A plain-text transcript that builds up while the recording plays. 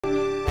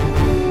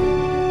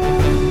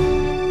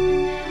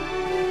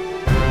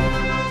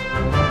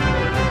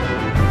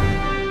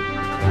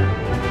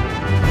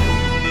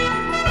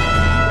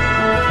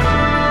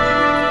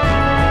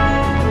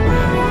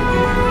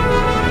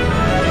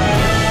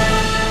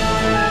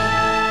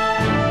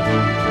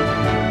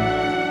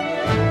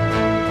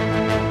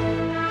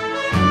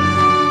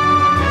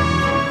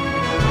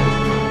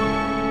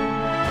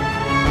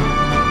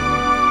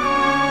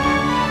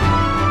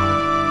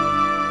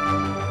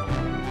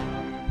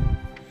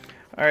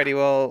Alrighty,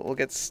 well, we'll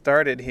get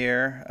started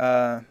here.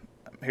 I'm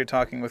here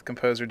talking with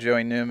composer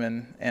Joey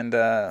Newman, and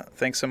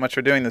thanks so much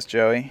for doing this,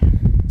 Joey.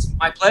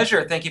 My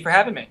pleasure. Thank you for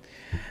having me.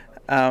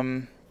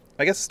 Um,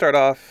 I guess to start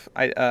off,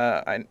 we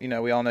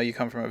all know you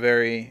come from a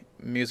very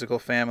musical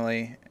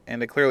family,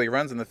 and it clearly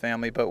runs in the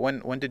family. But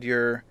when did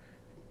your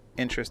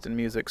interest in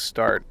music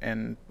start,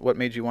 and what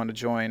made you want to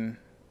join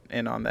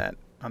in on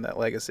that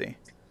legacy?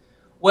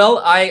 Well,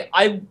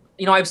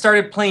 I've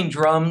started playing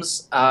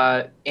drums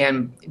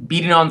and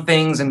beating on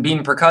things and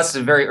being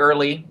percussive very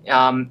early.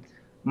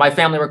 My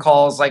family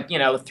recalls, like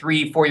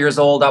 3, 4 years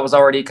old, I was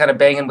already kind of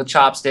banging with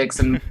chopsticks,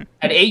 and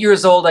at 8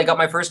 years old, I got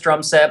my first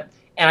drum set.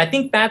 And I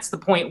think that's the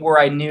point where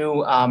I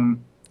knew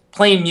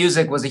playing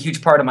music was a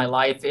huge part of my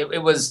life.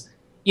 It was,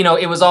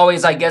 it was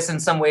always, I guess, in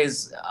some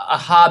ways, a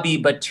hobby,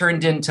 but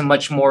turned into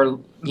much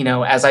more,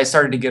 as I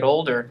started to get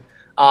older.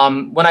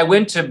 When I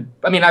went to,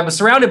 I mean, I was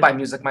surrounded by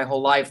music my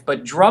whole life,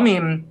 but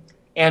drumming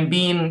and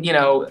being,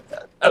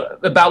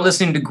 about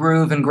listening to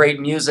groove and great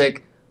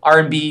music,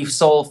 R&B,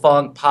 soul,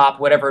 funk,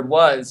 pop, whatever it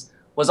was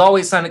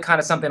always kind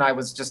of something I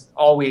was just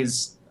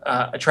always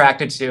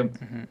attracted to.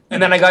 Hmm.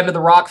 And then I got into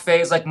the rock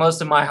phase, like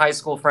most of my high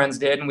school friends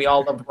did, and we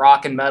all loved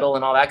rock and metal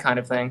and all that kind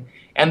of thing.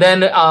 And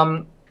then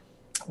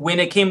when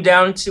it came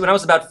down to when I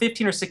was about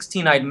 15 or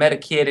 16, I'd met a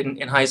kid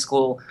in high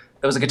school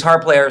that was a guitar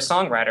player,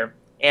 songwriter,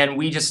 and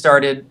we just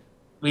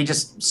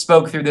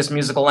spoke through this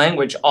musical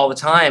language all the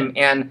time,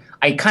 and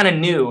I kind of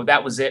knew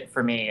that was it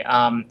for me.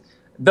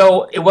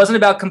 Though it wasn't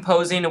about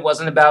composing, it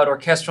wasn't about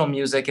orchestral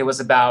music, it was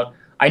about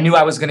I knew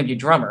I was going to be a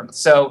drummer.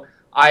 So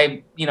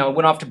I,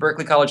 went off to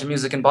Berklee College of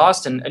Music in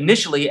Boston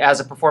initially as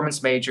a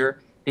performance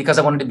major because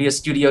I wanted to be a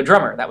studio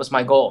drummer. That was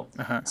my goal.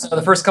 Uh-huh. So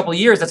the first couple of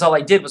years, that's all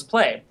I did was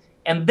play,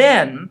 and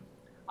then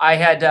I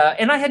had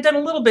done a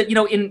little bit,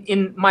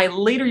 in my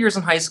later years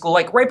in high school,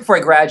 like right before I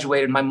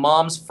graduated. My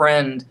mom's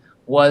friend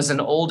was an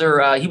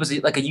older, he was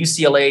like a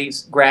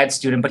UCLA grad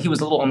student, but he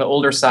was a little on the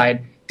older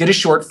side. Did a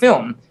short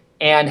film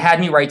and had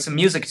me write some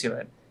music to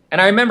it.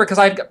 And I remember because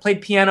I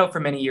played piano for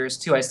many years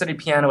too. I studied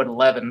piano at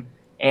 11,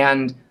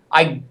 and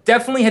I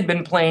definitely had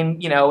been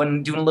playing,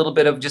 and doing a little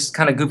bit of just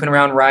kind of goofing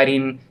around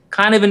writing,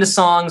 kind of into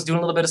songs, doing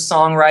a little bit of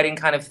songwriting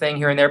kind of thing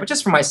here and there, but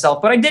just for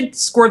myself. But I did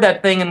score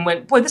that thing and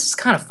went, boy, this is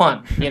kind of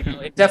fun.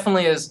 It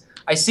definitely is.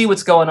 I see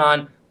what's going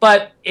on.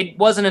 But it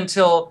wasn't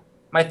until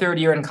my third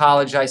year in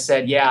college I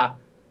said, yeah,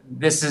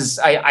 this is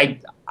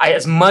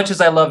as much as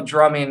I love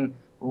drumming,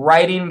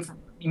 writing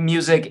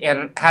music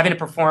and having it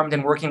performed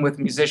and working with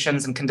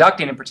musicians and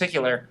conducting in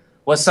particular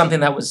was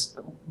something that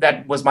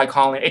was my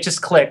calling. It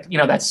just clicked.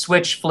 That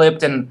switch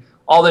flipped and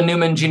all the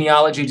Newman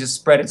genealogy just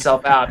spread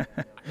itself out.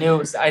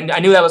 I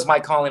knew that was my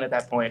calling at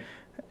that point.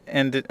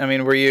 And I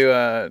mean, were you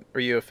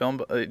a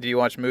film? Do you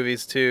watch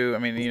movies too? I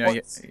mean, yeah,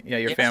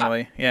 your Yeah,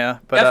 family, yeah.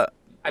 But definitely.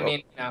 I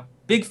mean,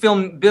 big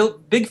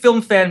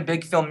film fan,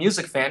 big film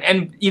music fan,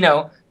 and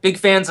big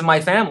fans of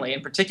my family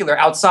in particular,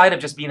 outside of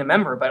just being a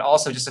member, but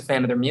also just a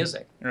fan of their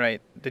music.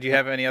 right. Did you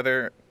have any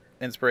other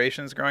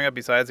inspirations growing up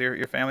besides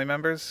your family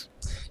members?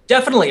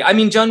 Definitely. I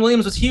mean, John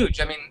Williams was huge.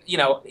 I mean,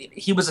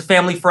 he was a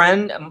family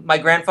friend. My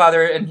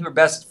grandfather and he were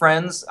best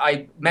friends.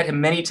 I met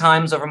him many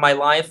times over my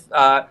life.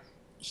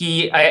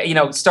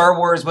 Star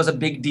Wars was a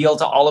big deal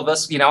to all of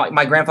us.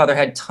 My grandfather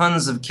had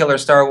tons of killer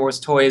Star Wars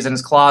toys in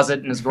his closet,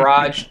 in his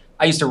garage.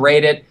 I used to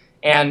raid it.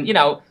 And,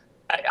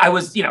 I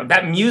was,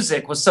 that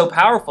music was so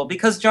powerful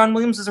because John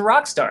Williams is a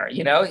rock star.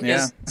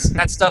 Yeah.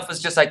 That stuff was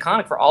just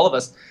iconic for all of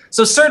us.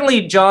 So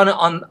certainly John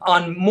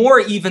on more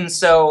even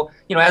so,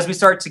 as we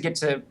start to get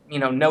to,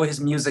 know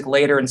his music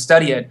later and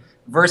study it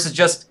versus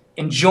just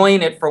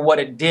enjoying it for what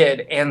it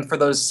did and for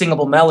those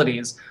singable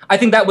melodies. I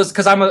think that was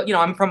because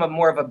I'm from a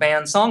more of a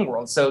band song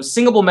world. So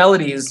singable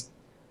melodies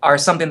are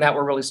something that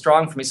were really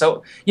strong for me.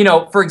 So,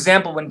 for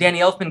example, when Danny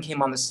Elfman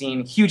came on the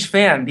scene, huge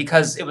fan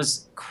because it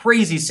was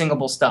crazy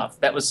singable stuff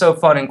that was so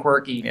fun and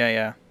quirky. Yeah,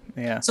 yeah,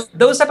 yeah. So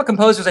those type of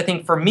composers, I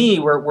think, for me,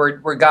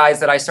 were guys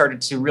that I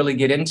started to really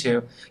get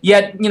into.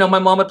 Yet, my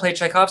mom would play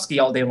Tchaikovsky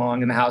all day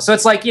long in the house. So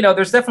it's like,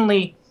 there's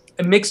definitely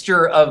a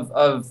mixture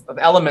of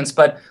elements,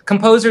 but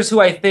composers who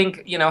I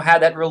think,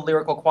 had that real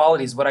lyrical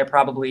quality is what I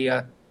probably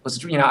I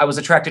was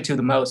attracted to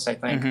the most, I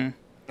think. Hmm.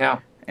 Yeah.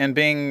 And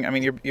I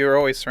mean, you're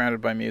always surrounded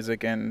by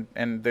music, and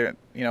there,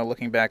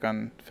 looking back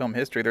on film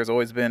history, there's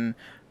always been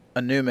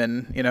a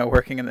Newman,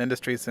 working in the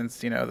industry since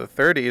the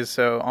 30s.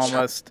 So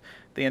almost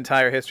the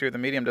entire history of the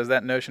medium. Does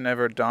that notion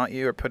ever daunt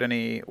you or put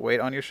any weight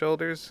on your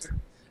shoulders?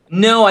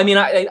 No, I mean,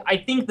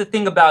 I think the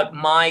thing about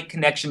my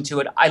connection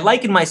to it, I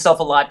liken myself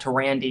a lot to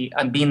Randy,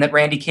 being that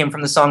Randy came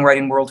from the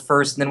songwriting world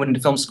first and then went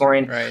into film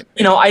scoring. Right.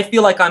 I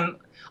feel like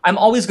I'm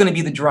always going to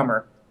be the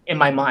drummer in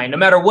my mind. No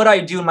matter what I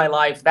do in my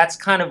life, that's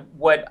kind of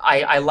what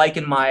I like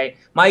in my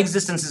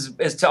existence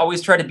is to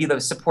always try to be the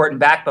support and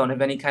backbone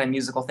of any kind of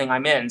musical thing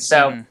I'm in.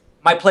 So Hmm.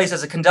 my place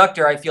as a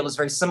conductor, I feel, is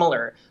very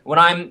similar. When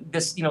I'm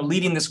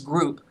leading this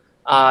group,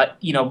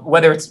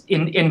 whether it's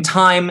in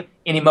time,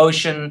 in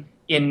emotion,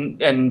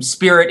 in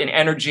spirit and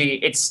energy,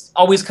 it's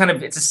always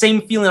it's the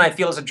same feeling I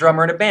feel as a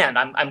drummer in a band.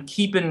 I'm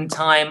keeping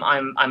time,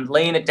 I'm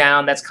laying it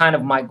down. That's kind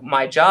of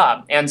my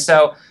job. And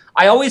so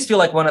I always feel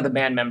like one of the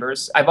band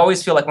members. I've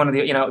always feel like one of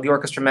the the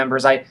orchestra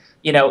members.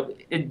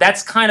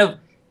 That's kind of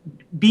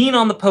being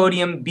on the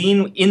podium,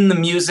 being in the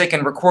music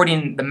and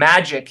recording the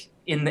magic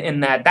in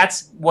that.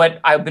 That's what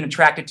I've been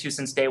attracted to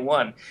since day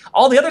one.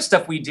 All the other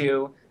stuff we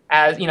do,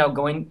 as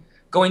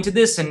going to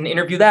this and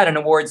interview that and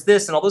awards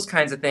this and all those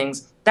kinds of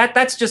things.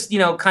 That's just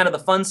kind of the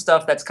fun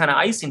stuff. That's kind of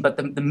icing, but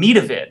the meat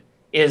of it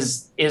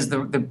is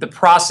the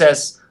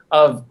process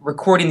of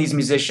recording these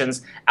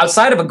musicians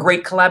outside of a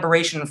great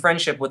collaboration and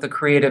friendship with a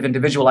creative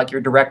individual like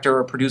your director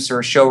or producer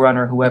or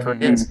showrunner, whoever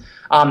it is.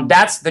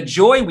 That's the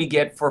joy we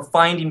get for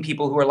finding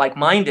people who are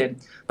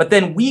like-minded, but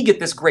then we get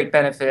this great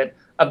benefit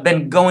of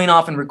then going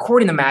off and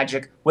recording the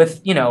magic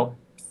with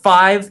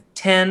 5,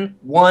 10,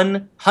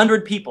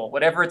 100 people,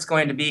 whatever it's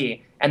going to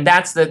be. And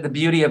that's the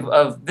beauty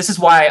of this is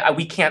why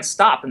we can't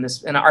stop in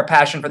this, and our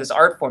passion for this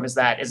art form is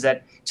that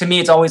to me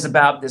it's always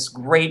about this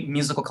great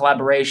musical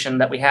collaboration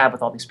that we have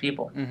with all these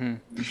people.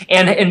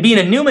 And being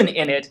a Newman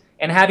in it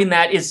and having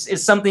that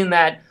is something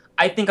that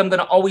I think I'm going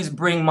to always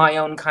bring my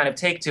own kind of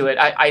take to it.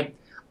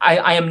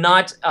 I am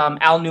not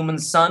Al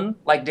Newman's son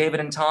like David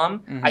and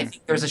Tom. I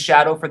think there's a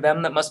shadow for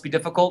them that must be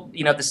difficult.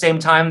 At the same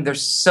time, they're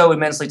so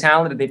immensely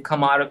talented. They've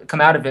come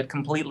out of it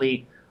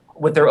completely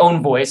with their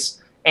own voice.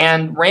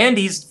 And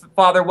Randy's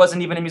father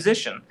wasn't even a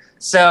musician.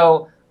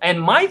 So, and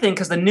my thing,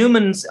 because the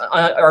Newmans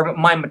are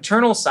my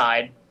maternal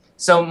side.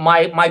 So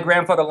my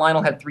grandfather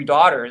Lionel had 3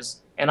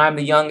 daughters, and I'm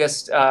the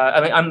youngest.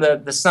 I'm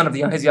the son of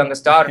his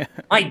youngest daughter.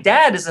 My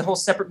dad is a whole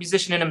separate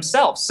musician in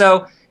himself.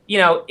 So,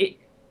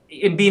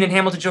 in being in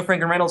Hamilton, Joe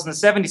Frank and Reynolds in the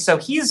 70s. So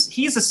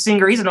he's a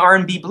singer. He's an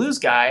R&B blues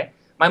guy.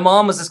 My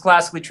mom was this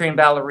classically trained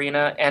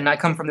ballerina, and I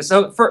come from this.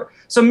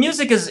 So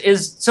music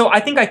is so I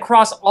think I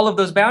cross all of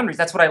those boundaries.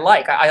 That's what I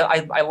like.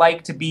 I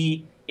like to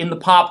be in the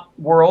pop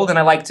world, and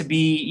I like to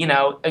be in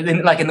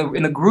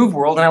the groove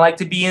world, and I like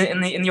to be in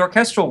the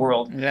orchestral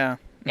world. Yeah.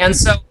 And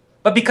so,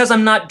 but because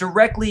I'm not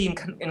directly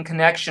in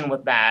connection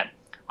with that,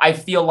 I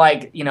feel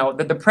like,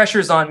 the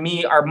pressures on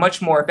me are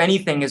much more, if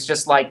anything, is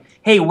just like,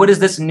 hey, what does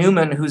this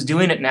Newman who's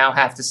doing it now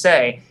have to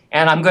say?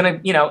 And I'm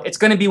going to, it's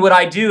going to be what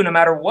I do no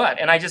matter what.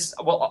 And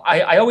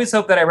I always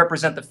hope that I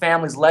represent the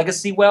family's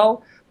legacy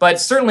well, but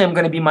certainly I'm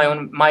going to be my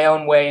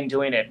own way in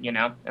doing it,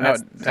 And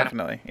that's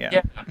definitely.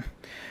 Yeah.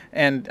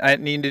 And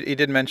you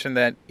did mention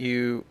that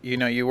you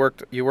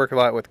work a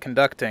lot with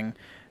conducting,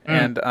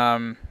 and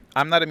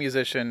I'm not a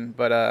musician,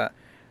 but I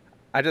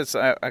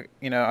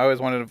always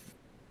want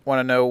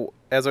to know,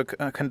 as a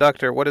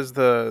conductor, what is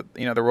the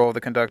role of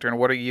the conductor, and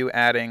what are you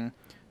adding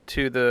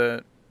to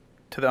the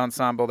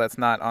ensemble that's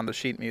not on the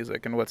sheet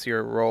music, and what's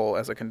your role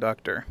as a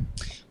conductor?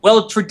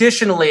 Well,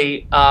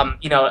 traditionally,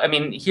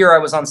 here I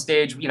was on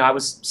stage, I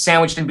was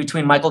sandwiched in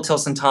between Michael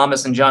Tilson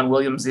Thomas and John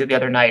Williams the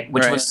other night,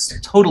 which was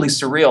totally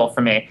surreal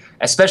for me,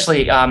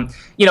 especially,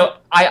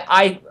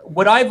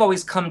 what I've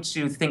always come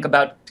to think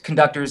about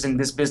conductors in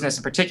this business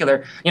in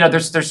particular,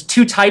 there's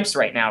 2 types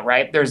right now,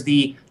 right? There's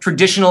the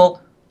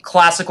traditional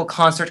classical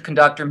concert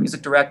conductor,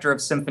 music director of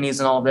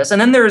symphonies and all of this.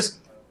 And then there's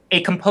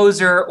a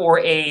composer or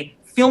a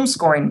film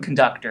scoring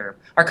conductor,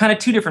 are kind of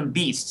 2 different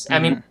beasts. I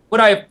mean,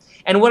 what I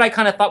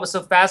kind of thought was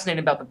so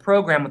fascinating about the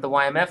program with the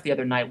YMF the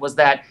other night was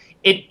that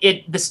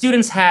the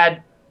students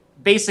had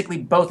basically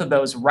both of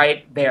those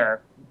right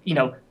there,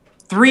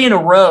 3 in a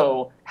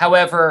row.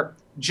 However,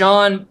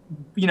 John,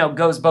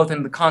 goes both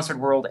in the concert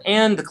world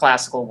and the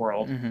classical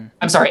world.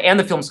 I'm sorry, and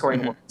the film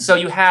scoring world. So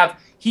you have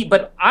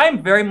but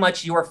I'm very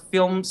much your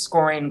film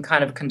scoring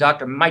kind of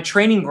conductor. My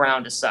training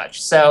ground is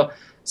such. So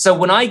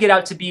when I get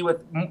out to be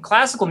with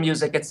classical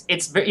music,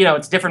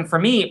 it's different for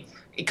me.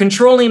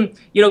 Controlling,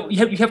 you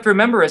have to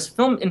remember, in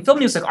film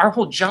music, our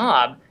whole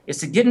job is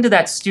to get into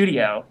that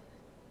studio,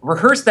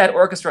 rehearse that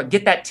orchestra,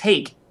 get that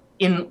take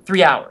in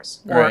 3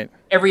 hours. Or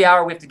every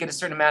hour we have to get a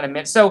certain amount of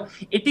minutes. So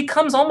it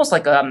becomes almost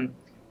like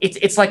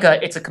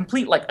it's a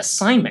complete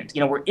assignment.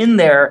 We're in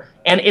there,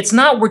 and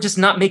we're just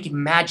not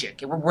making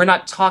magic. We're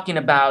not talking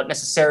about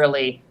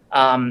necessarily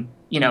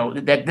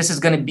that this is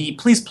going to be,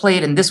 please play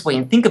it in this way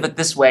and think of it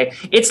this way.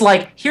 It's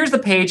like, here's the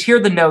page, here are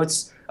the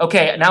notes.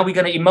 Okay, now we're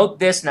going to emote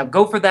this. Now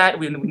go for that.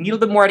 We need a little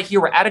bit more out of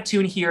here. We're out of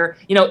tune here.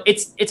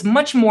 It's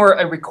much more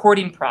a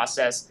recording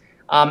process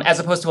as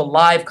opposed to a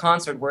live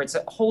concert where it's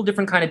a whole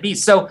different kind of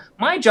beast. So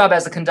my job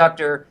as a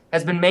conductor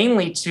has been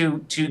mainly to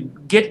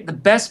get the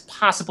best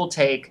possible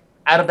take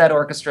out of that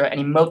orchestra and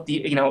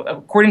emote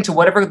according to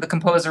whatever the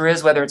composer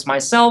is, whether it's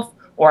myself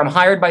or I'm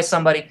hired by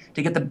somebody,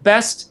 to get the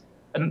best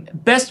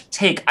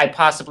take I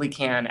possibly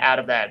can out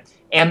of that.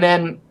 And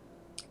then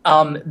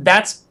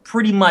that's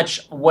pretty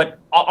much what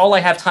all I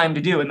have time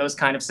to do in those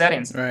kind of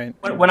settings. Right.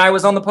 When I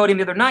was on the podium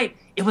the other night,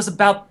 it was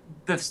about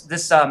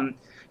this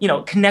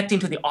connecting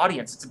to the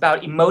audience. It's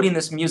about emoting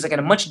this music in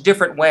a much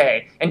different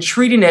way and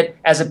treating it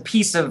as a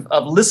piece of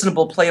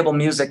listenable, playable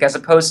music as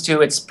opposed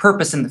to its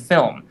purpose in the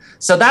film.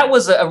 So that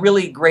was a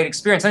really great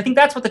experience. And I think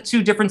that's what the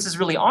 2 differences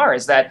really are,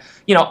 is that,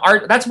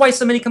 that's why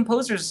so many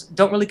composers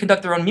don't really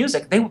conduct their own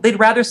music. They'd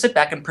rather sit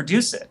back and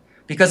produce it,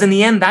 because in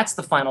the end, that's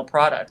the final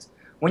product.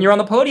 When you're on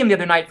the podium the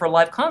other night for a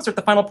live concert,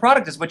 the final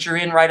product is what you're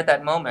in right at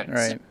that moment.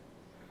 Right.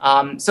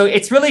 So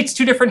it's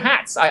two different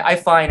hats, I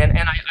find, and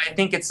I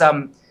think it's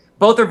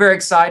both are very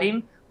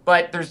exciting,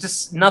 but there's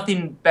just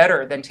nothing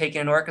better than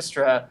taking an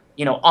orchestra,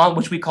 on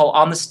which we call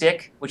on the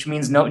stick, which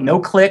means no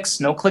clicks,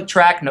 no click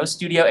track, no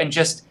studio, and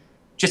just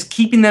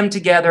keeping them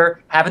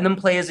together, having them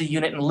play as a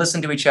unit and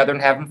listen to each other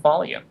and have them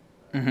follow you.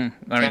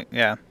 Mm-hmm. I mean,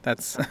 yeah,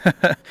 that's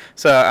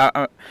so.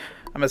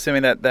 I'm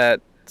assuming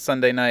that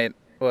Sunday night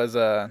was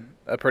a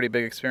pretty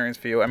big experience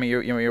for you. I mean,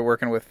 you're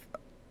working with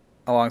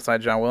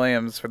alongside John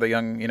Williams for the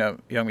Young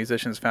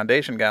Musicians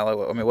Foundation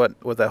Gala. I mean,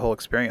 what was that whole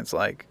experience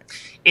like?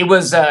 It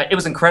was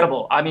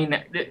incredible. I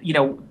mean,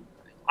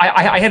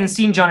 I hadn't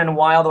seen John in a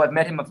while, though I've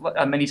met him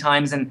many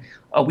times, and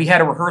we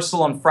had a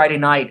rehearsal on Friday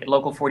night at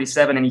Local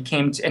 47, and he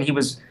came and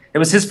it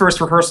was his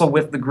first rehearsal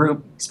with the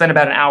group. Spent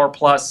about an hour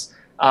plus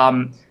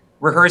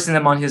rehearsing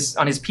them on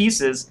his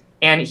pieces,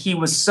 and he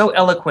was so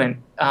eloquent,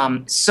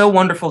 so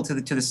wonderful to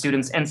the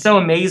students, and so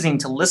amazing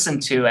to listen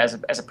to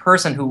as a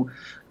person who,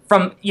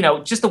 from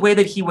just the way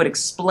that he would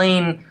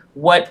explain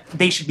what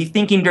they should be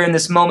thinking during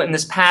this moment in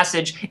this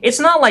passage. It's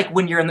not like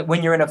when you're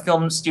in a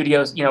film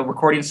studio,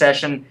 recording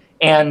session,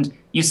 and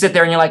you sit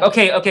there and you're like,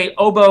 okay,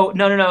 oboe,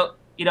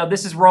 no,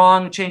 this is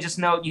wrong, change this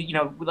note,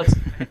 let's.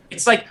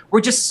 It's like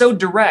we're just so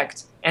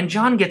direct, and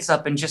John gets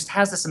up and just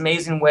has this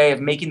amazing way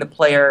of making the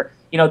player,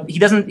 he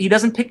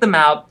doesn't pick them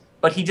out,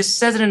 but he just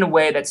says it in a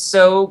way that's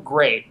so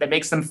great that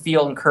makes them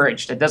feel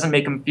encouraged. It doesn't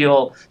make them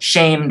feel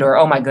shamed or,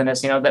 oh my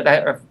goodness,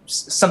 that or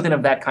something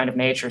of that kind of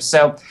nature.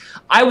 So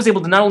I was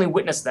able to not only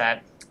witness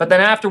that, but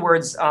then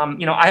afterwards,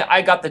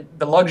 I got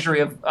the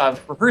luxury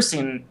of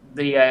rehearsing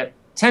the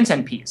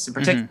 10-10 piece in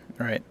particular,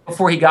 right,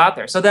 before he got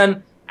there. So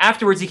then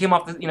afterwards, he came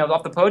off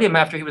the podium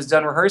after he was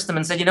done rehearsing them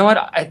and said, you know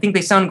what, I think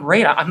they sound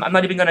great. I'm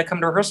not even going to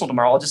come to rehearsal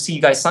tomorrow. I'll just see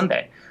you guys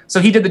Sunday. So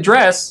he did the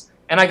dress.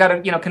 And I got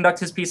to, conduct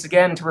his piece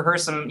again to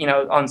rehearse him,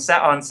 on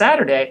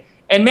Saturday.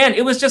 And man,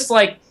 it was just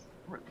like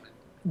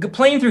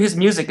playing through his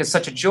music is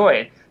such a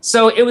joy.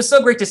 So it was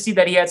so great to see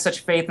that he had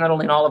such faith, not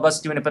only in all of us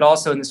doing it, but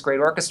also in this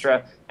great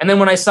orchestra. And then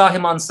when I saw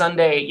him on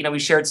Sunday, we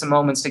shared some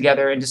moments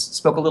together and just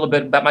spoke a little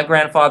bit about my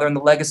grandfather and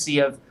the legacy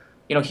of,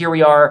 here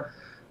we are,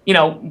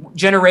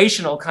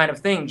 generational kind of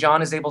thing.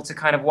 John is able to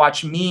kind of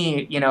watch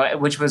me,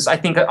 which was, I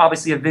think,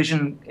 obviously a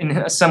vision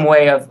in some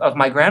way of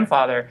my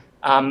grandfather.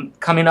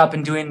 Coming up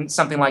and doing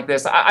something like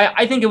this,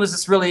 I think it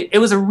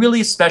was a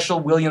really special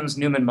Williams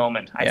Newman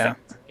moment. I think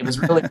it was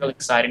really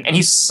exciting, and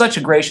he's such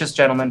a gracious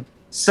gentleman,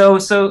 so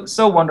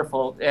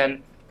wonderful,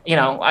 and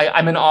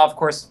I'm in awe, of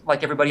course,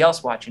 like everybody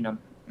else watching him.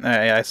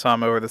 I saw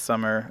him over the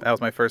summer. That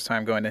was my first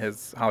time going to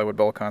his Hollywood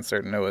Bowl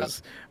concert, and it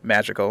was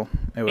magical.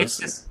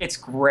 It's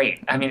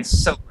great. I mean, it's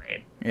so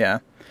great. Yeah.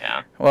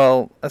 Yeah.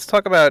 Well, let's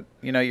talk about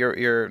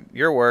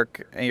your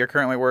work, and you're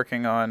currently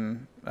working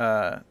on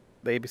the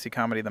ABC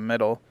comedy The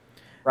Middle.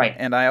 Right.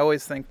 And I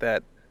always think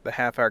that the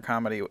half-hour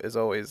comedy is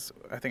always,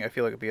 I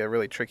feel like it'd be a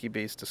really tricky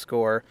beast to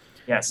score.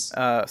 Yes.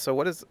 So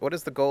what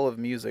is the goal of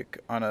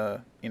music on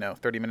a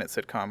 30-minute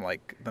sitcom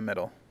like The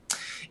Middle?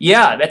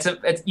 Yeah,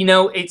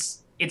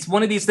 it's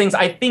one of these things.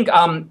 I think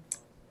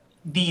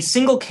the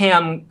single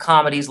cam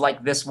comedies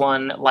like this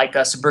one, like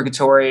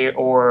Suburgatory,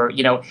 or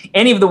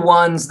any of the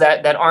ones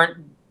that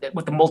aren't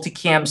with the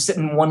multicam, sit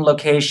in one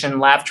location,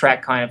 laugh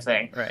track kind of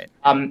thing, right,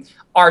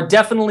 are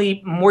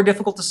definitely more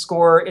difficult to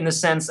score in the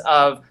sense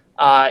of,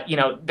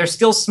 there's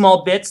still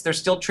small bits, there's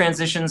still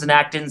transitions and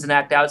act-ins and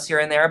act-outs here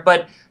and there,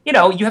 but,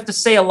 you have to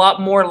say a lot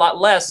more, a lot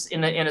less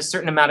in a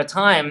certain amount of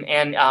time,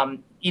 and,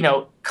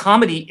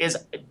 comedy is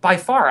by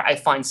far, I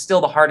find, still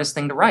the hardest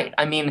thing to write.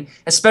 I mean,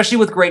 especially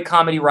with great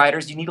comedy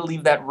writers, you need to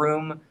leave that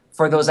room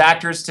for those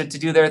actors to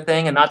do their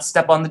thing and not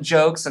step on the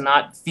jokes and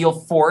not feel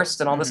forced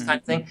and all this kind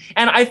of thing.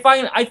 And I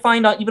find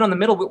even on The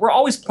Middle, we're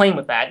always playing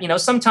with that.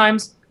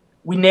 Sometimes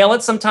we nail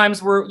it.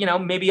 Sometimes we're,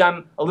 maybe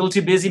I'm a little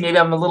too busy. Maybe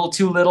I'm a little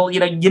too little.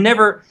 You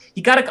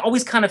got to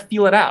always kind of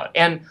feel it out.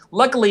 And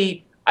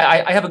luckily,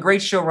 I have a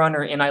great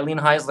showrunner in Eileen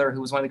Heisler,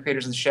 who was one of the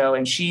creators of the show,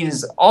 and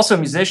she's also a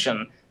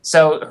musician.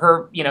 So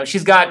her,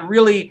 she's got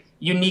really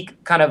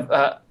unique kind of,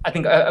 I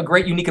think, a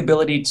great unique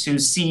ability to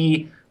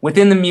see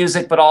within the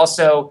music, but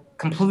also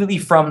completely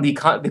from the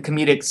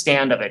comedic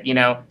stand of it.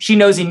 She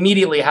knows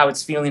immediately how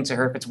it's feeling to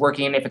her, if it's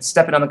working, if it's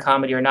stepping on the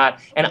comedy or not.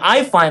 And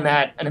I find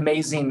that an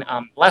amazing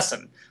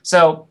lesson.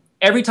 So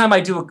every time I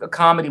do a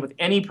comedy with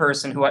any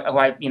person who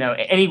I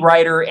any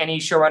writer, any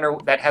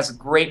showrunner that has a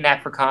great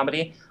knack for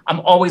comedy, I'm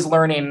always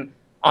learning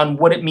on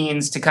what it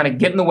means to kind of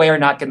get in the way or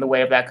not get in the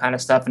way of that kind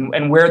of stuff,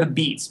 and where the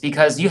beats,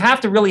 because you have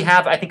to really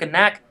have, I think, a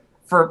knack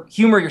for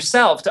humor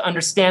yourself to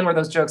understand where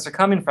those jokes are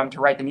coming from to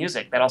write the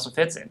music that also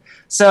fits it.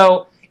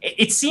 So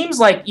it seems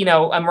like,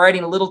 I'm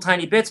writing little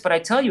tiny bits, but I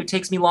tell you, it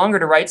takes me longer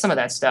to write some of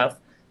that stuff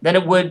than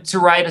it would to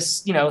write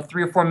a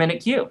 3 or 4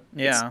 minute cue.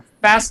 Yeah. It's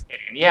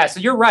fascinating. Yeah. So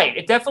you're right.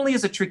 It definitely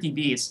is a tricky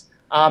beast.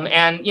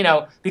 And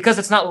because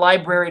it's not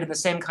libraried in the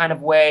same kind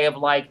of way of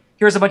like,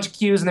 here's a bunch of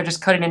cues and they're just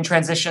cutting in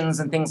transitions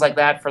and things like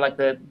that for like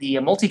the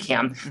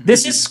multicam.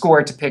 This is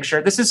scored to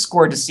picture. This is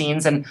scored to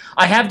scenes. And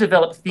I have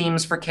developed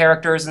themes for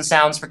characters and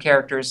sounds for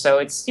characters. So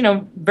it's,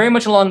 very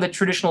much along the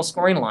traditional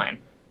scoring line.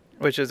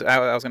 Which is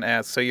I was going to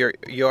ask. So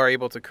you are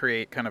able to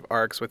create kind of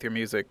arcs with your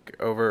music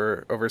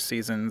over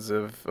seasons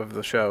of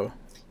the show.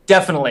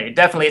 Definitely,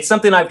 definitely. It's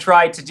something I've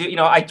tried to do.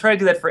 I try to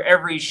do that for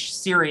every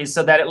series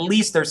so that at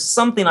least there's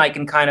something I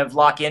can kind of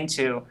lock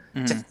into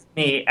to Hmm.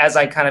 me as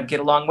I kind of get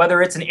along,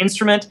 whether it's an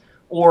instrument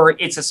or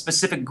it's a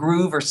specific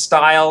groove or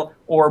style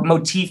or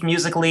motif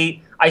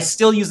musically. I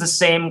still use the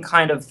same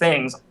kind of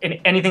things in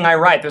anything I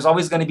write. There's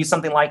always going to be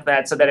something like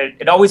that so that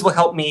it always will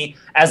help me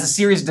as the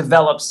series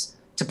develops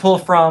to pull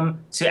from,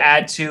 to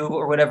add to,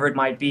 or whatever it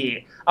might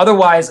be.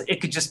 Otherwise, it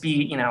could just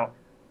be,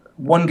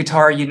 one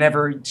guitar you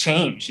never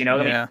change, I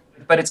mean, Yeah.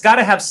 but it's got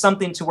to have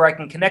something to where I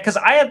can connect. Because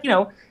I have,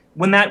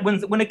 when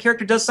a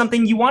character does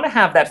something, you want to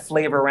have that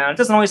flavor around. It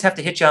doesn't always have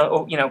to hit you,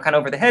 kind of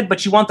over the head,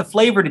 but you want the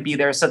flavor to be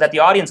there so that the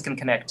audience can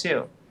connect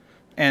too.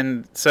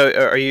 And so,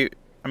 are you?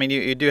 I mean,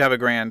 you do have a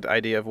grand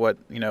idea of what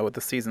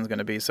the season's going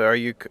to be. So,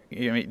 do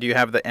you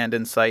have the end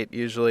in sight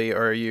usually,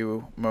 or are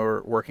you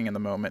more working in the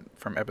moment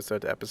from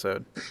episode to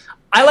episode?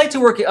 I like to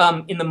work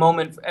in the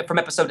moment from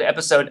episode to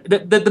episode.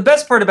 The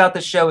best part about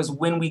this show is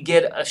when we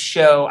get a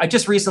show. I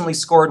just recently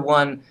scored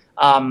one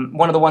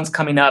of the ones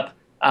coming up,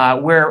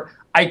 where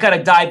I got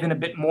to dive in a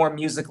bit more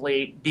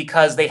musically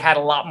because they had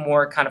a lot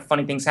more kind of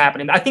funny things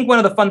happening. I think one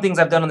of the fun things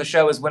I've done on the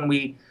show is when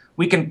we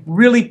can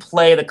really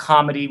play the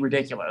comedy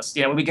ridiculous.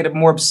 We get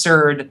more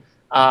absurd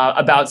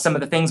about some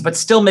of the things, but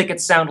still make it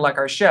sound like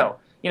our show.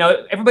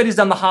 Everybody's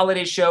done the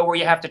holiday show where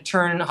you have to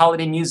turn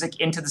holiday music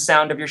into the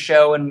sound of your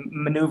show and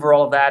maneuver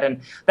all of that,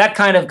 and that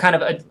kind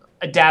of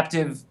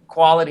adaptive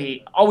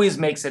quality always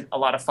makes it a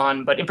lot of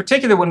fun. But in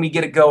particular, when we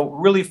get to go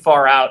really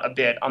far out a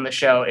bit on the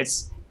show,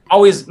 it's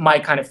always my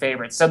kind of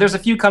favorite. So there's a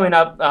few coming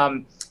up.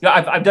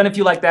 I've done a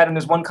few like that, and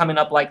there's one coming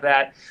up like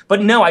that.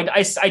 But no,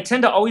 I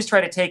tend to always try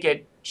to take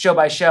it show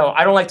by show.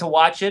 I don't like to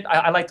watch it.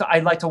 I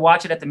like to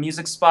watch it at the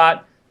music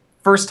spot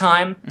first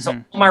time.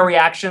 So all my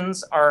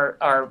reactions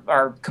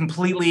are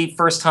completely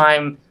first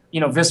time,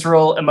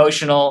 visceral,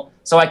 emotional,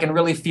 so I can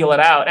really feel it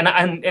out.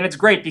 And it's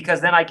great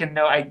because then I can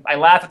know I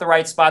laugh at the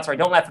right spots or I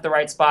don't laugh at the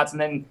right spots, and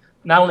then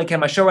not only can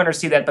my showrunner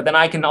see that, but then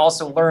I can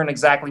also learn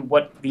exactly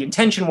what the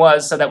intention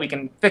was so that we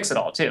can fix it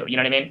all too. You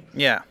know what I mean?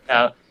 Yeah.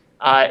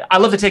 I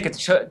love to take it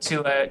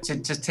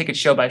to take it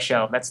show by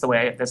show. That's the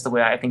way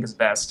I think is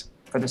best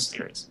for this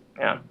series.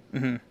 Yeah.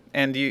 Hmm.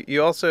 And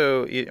you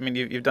also, I mean,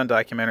 you've done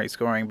documentary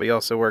scoring, but you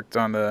also worked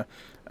on the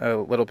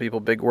Little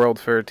People Big World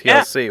for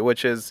TLC,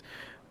 which it's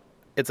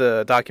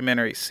a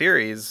documentary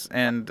series.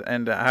 And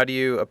how do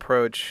you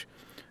approach?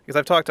 Because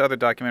I've talked to other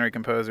documentary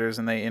composers,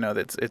 and they,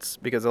 it's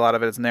because a lot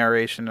of it is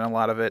narration and a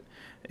lot of it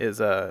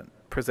is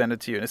presented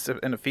to you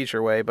in a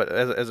feature way. But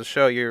as a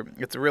show,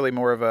 it's really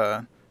more of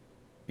a,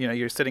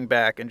 you're sitting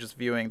back and just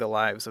viewing the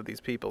lives of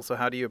these people. So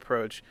how do you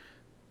approach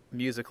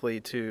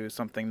musically to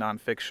something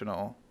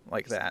non-fictional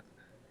like that?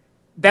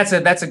 That's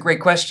a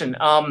great question.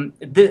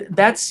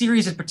 That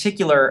series in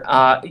particular,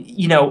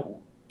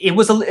 it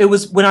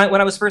was when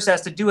I was first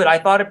asked to do it, I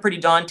thought it pretty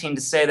daunting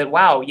to say that,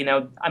 wow,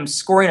 I'm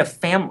scoring a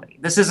family.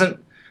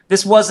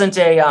 This wasn't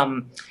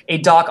a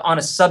doc on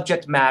a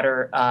subject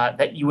matter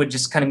that you would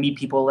just kind of meet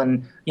people,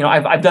 and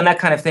I've done that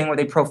kind of thing where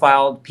they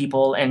profiled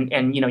people,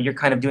 and you're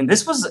kind of doing.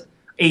 This was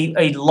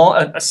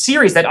a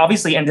series that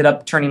obviously ended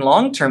up turning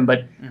long term,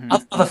 but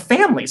of a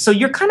family. So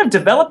you're kind of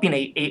developing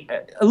a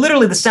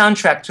literally the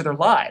soundtrack to their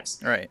lives.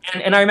 Right.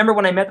 And I remember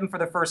when I met them for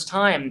the first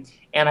time,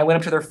 and I went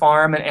up to their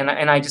farm, and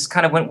I just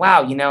kind of went,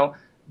 wow,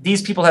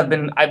 these people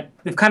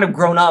they've kind of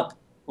grown up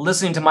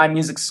listening to my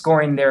music,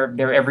 scoring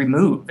their every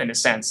move in a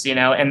sense,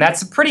 and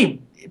that's a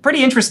pretty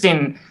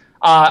interesting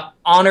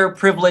honor,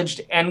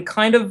 privileged, and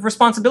kind of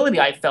responsibility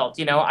I felt.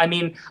 I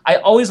mean, I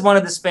always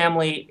wanted this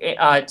family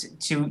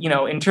to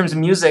in terms of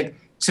music,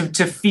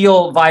 to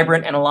feel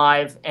vibrant and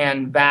alive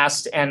and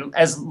vast and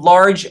as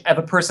large of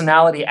a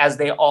personality as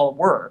they all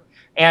were.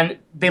 And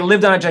they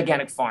lived on a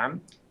gigantic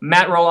farm.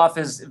 Matt Roloff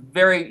is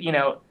very,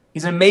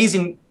 he's an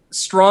amazing,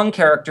 strong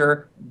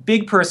character,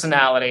 big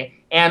personality.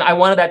 And I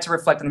wanted that to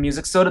reflect in the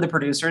music. So did the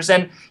producers,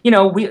 and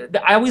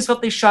I always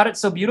felt they shot it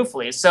so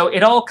beautifully. So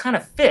it all kind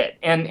of fit.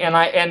 And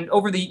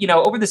over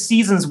the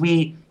seasons,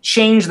 we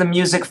changed the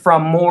music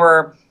from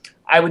more,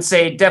 I would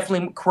say,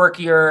 definitely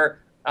quirkier,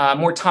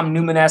 more Tom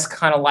Newman-esque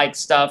kind of like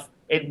stuff.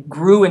 It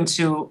grew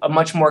into a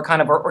much more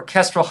kind of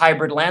orchestral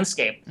hybrid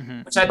landscape,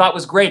 which I thought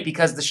was great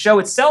because the show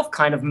itself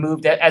kind of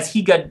moved as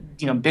he got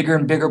bigger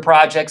and bigger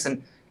projects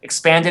and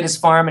expanded his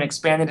farm and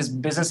expanded his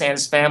business and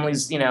his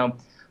family's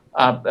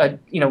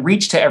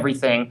reach to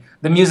everything.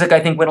 The music, I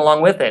think, went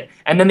along with it.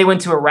 And then they went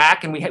to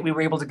Iraq, and we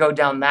were able to go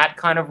down that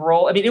kind of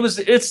role. I mean,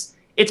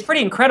 it's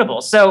pretty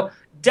incredible. So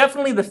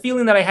definitely the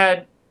feeling that I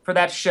had for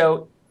that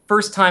show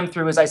first time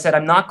through is I said,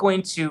 I'm not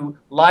going to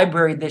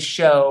library this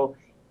show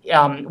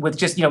with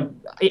just,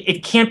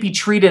 it can't be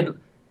treated,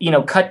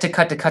 cut to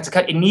cut to cut to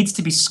cut. It needs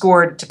to be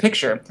scored to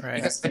picture. Right.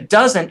 Because if it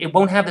doesn't, it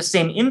won't have the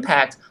same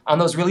impact on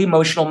those really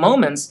emotional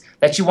moments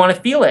that you want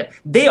to feel it.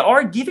 They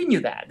are giving you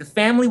that. The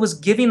family was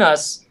giving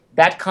us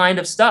that kind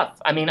of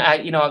stuff. I mean,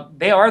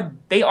 they are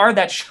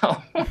that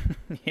show.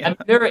 Yeah.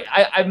 I mean,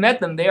 I've met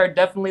them. They are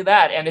definitely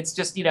that, and it's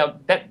just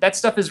that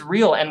stuff is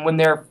real. And when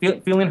they're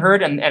feeling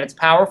heard and it's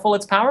powerful,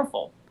 it's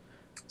powerful.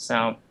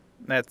 So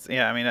That's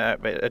yeah. I mean,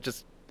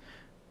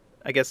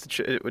 I guess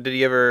did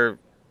you ever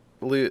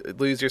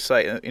lose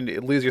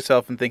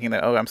yourself in thinking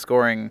that, oh, I'm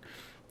scoring,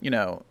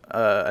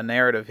 a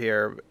narrative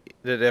here?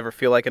 Did it ever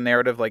feel like a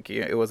narrative, like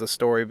it was a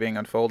story being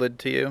unfolded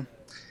to you?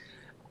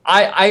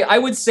 I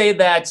would say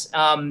that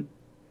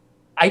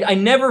I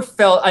never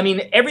felt. I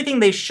mean, everything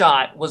they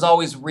shot was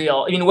always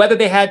real. I mean, whether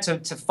they had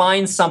to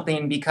find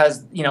something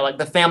because like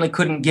the family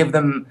couldn't give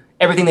them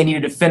everything they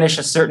needed to finish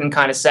a certain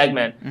kind of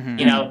segment,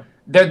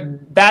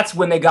 Mm-hmm. that's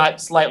when they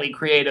got slightly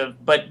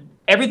creative. But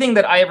everything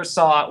that I ever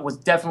saw was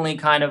definitely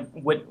kind of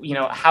what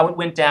how it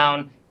went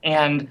down,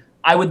 and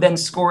I would then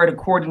score it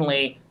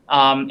accordingly.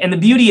 And the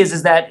beauty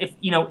is that if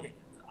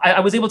I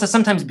was able to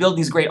sometimes build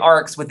these great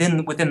arcs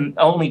within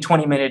only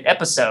 20-minute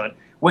episode,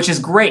 which is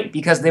great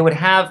because they would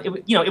have it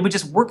would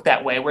just work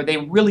that way where they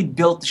really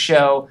built the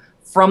show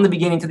from the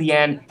beginning to the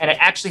end, and it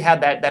actually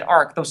had that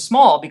arc, though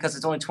small because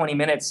it's only 20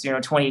 minutes,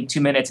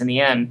 22 minutes in the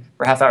end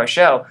for a half-hour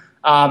show.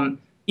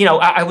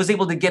 I was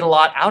able to get a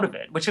lot out of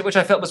it, which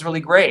I felt was really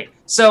great.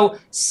 So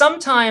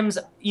sometimes,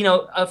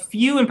 a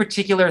few in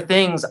particular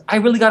things I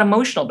really got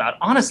emotional about,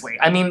 honestly.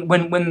 I mean,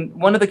 when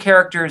one of the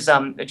characters,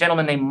 a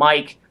gentleman named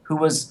Mike, who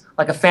was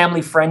like a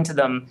family friend to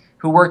them,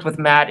 who worked with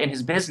Matt in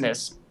his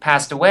business,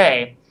 passed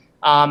away,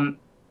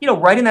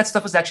 writing that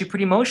stuff was actually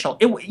pretty emotional.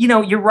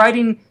 You're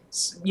writing,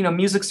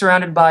 music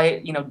surrounded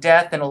by,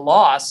 death and a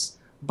loss,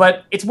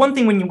 but it's one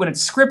thing when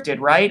it's scripted,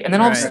 right? And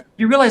then all of a sudden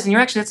you realize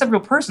that's a real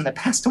person that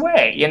passed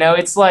away.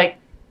 It's like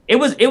it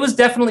was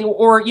definitely.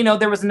 Or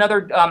there was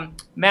another.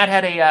 Matt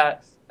had a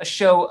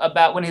show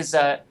about when his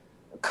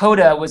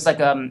CODA was like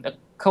a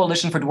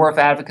Coalition for Dwarf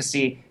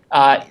Advocacy.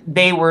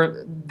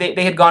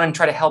 They had gone and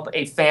tried to help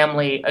a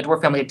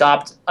dwarf family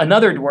adopt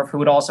another dwarf who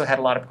had also had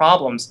a lot of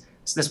problems.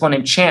 So this one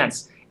named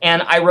Chance.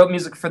 And I wrote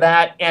music for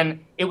that,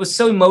 and it was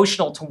so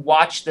emotional to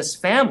watch this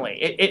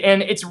family.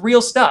 And it's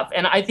real stuff,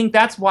 and I think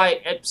that's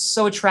why it's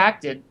so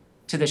attracted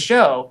to the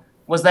show,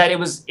 was that it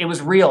was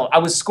real. I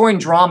was scoring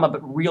drama, but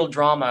real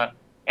drama,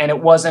 and it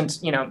wasn't.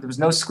 There was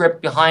no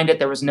script behind it.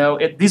 There was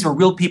these were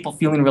real people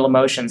feeling real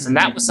emotions, and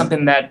that was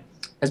something that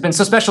has been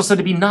so special. So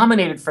to be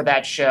nominated for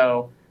that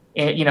show,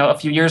 a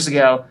few years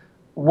ago,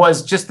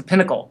 was just the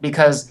pinnacle,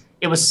 because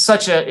it was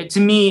to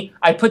me,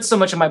 I put so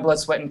much of my blood,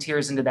 sweat, and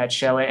tears into that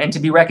show, and to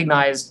be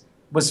recognized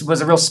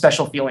was a real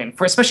special feeling,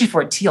 especially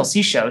for a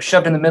TLC show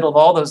shoved in the middle of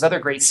all those other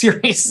great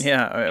series.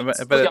 Yeah,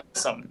 It's but really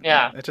awesome.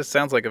 Yeah, it just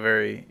sounds like a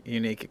very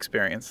unique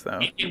experience, though.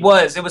 it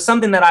was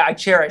something that I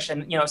cherish,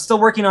 and still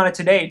working on it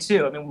today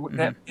too. I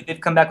mean, they've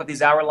come back with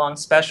these hour-long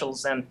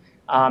specials, and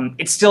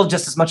it's still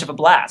just as much of a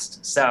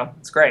blast. So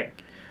it's great.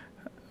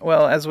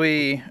 Well, as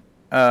we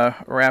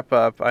wrap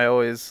up, I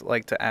always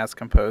like to ask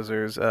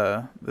composers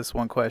this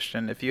one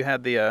question: if you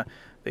had the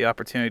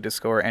opportunity to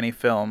score any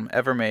film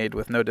ever made,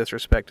 with no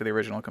disrespect to the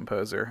original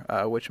composer,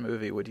 which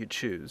movie would you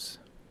choose?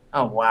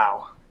 Oh,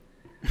 wow.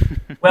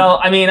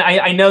 Well, I mean,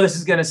 I know this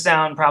is going to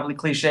sound probably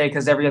cliche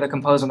because every other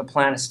composer on the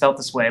planet has felt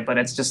this way, but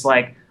it's just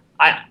like,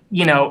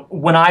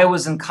 when I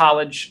was in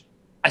college,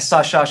 I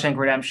saw Shawshank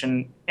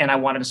Redemption, and I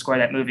wanted to score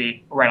that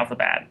movie right off the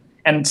bat.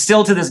 And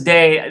still to this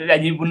day,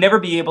 you would never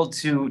be able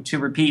to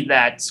repeat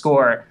that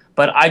score,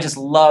 but I just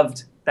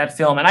loved that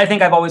film, and I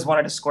think I've always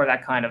wanted to score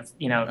that kind of,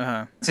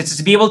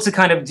 to be able to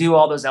kind of do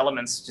all those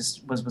elements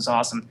just was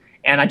awesome,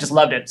 and I just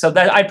loved it. So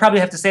I'd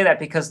probably have to say that,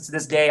 because to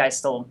this day, I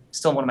still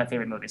one of my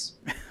favorite movies.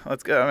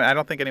 Let's go. I mean, I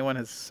don't think anyone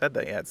has said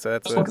that yet, so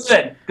that's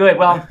good.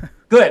 Well,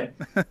 good.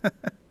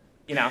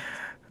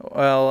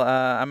 Well,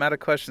 I'm out of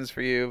questions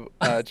for you,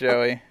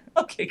 Joey.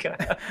 Okay, good.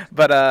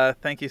 But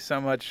thank you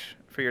so much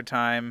for your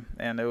time,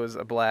 and it was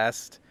a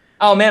blast.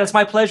 Oh man, it's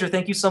my pleasure.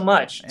 Thank you so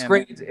much. It's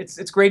great.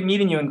 It's great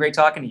meeting you and great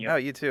talking to you. Oh,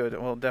 you too.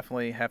 We'll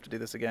definitely have to do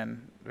this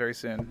again very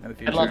soon in the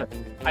future.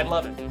 I'd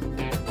love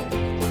it.